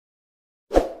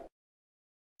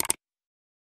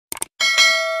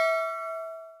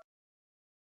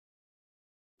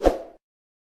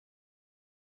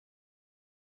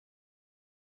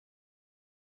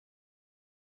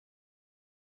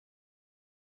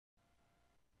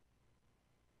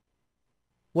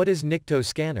What is Nikto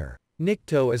Scanner?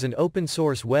 Nikto is an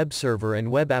open-source web server and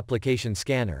web application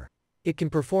scanner. It can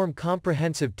perform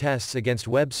comprehensive tests against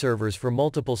web servers for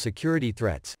multiple security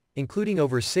threats, including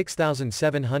over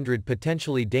 6,700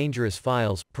 potentially dangerous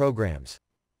files, programs.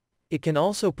 It can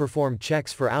also perform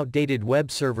checks for outdated web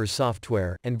server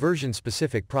software and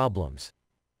version-specific problems.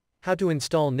 How to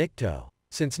install Nikto?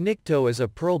 Since Nikto is a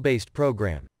Perl-based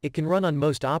program, it can run on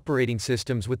most operating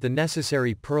systems with the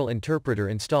necessary Perl interpreter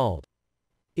installed.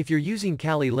 If you're using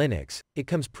Kali Linux, it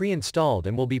comes pre-installed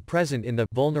and will be present in the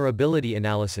Vulnerability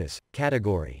Analysis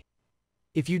category.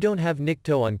 If you don't have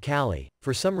Nikto on Kali,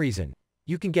 for some reason,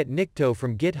 you can get Nikto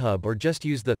from GitHub or just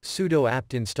use the sudo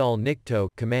apt install nikto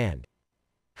command.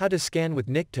 How to scan with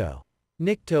Nikto?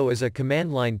 Nikto is a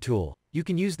command line tool. You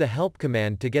can use the help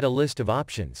command to get a list of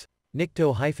options.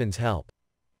 Nikto-help.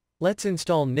 Let's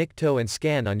install Nikto and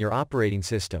scan on your operating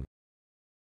system.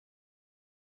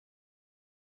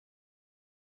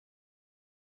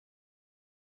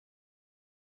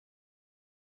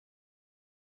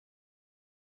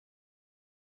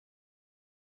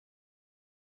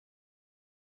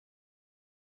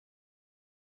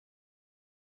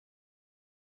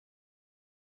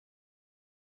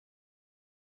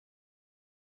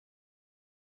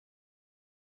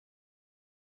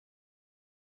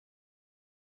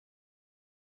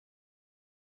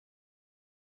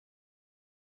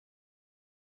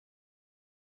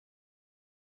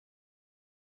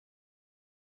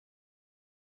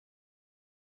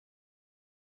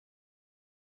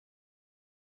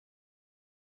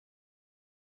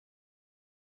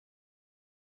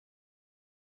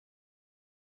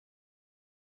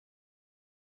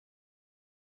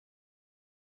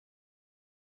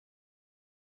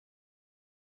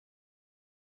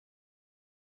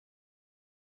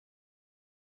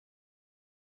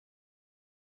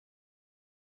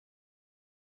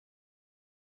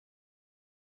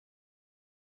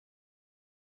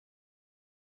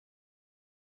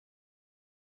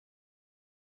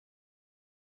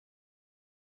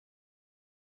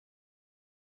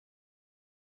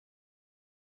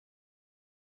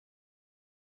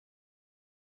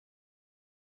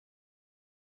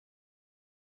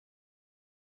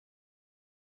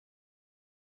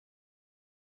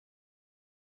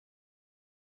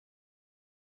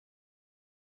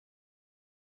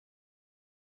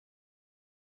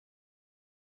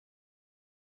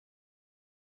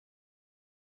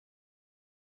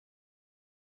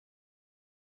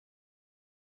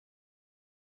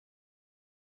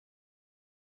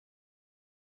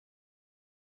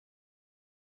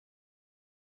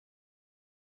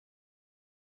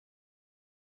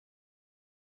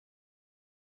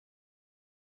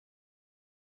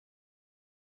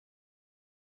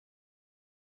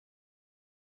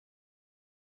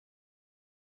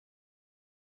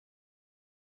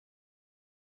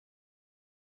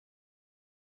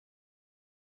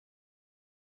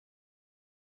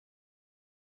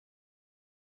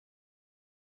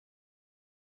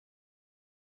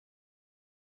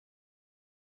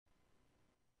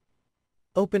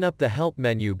 Open up the Help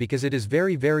menu because it is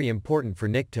very important for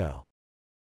Nikto.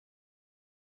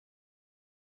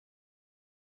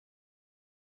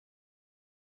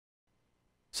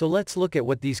 So let's look at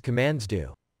what these commands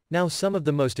do. Now some of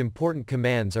the most important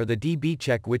commands are the db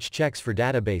check, which checks for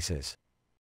databases.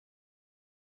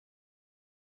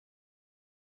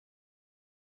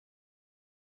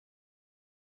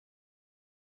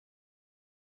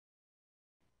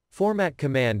 Format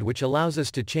command, which allows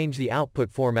us to change the output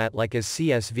format like as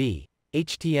CSV,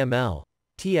 HTML,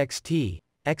 TXT,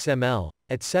 XML,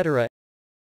 etc.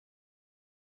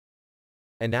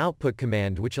 And output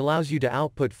command, which allows you to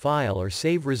output file or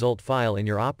save result file in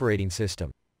your operating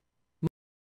system.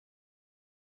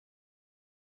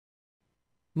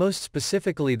 Most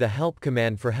specifically the help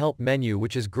command for help menu,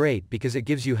 which is great because it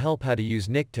gives you help how to use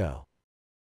Nikto.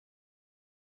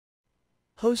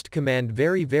 Host command,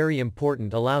 very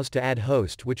important, allows to add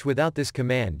host, which without this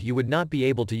command you would not be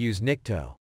able to use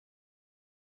Nikto.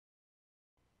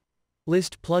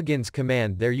 List plugins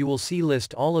command, there you will see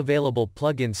list all available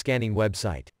plugin scanning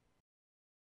website.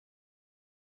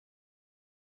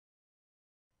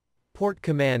 Port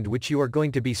command, which you are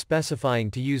going to be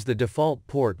specifying to use the default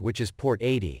port, which is port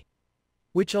 80.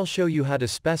 Which I'll show you how to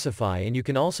specify, and you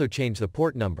can also change the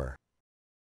port number.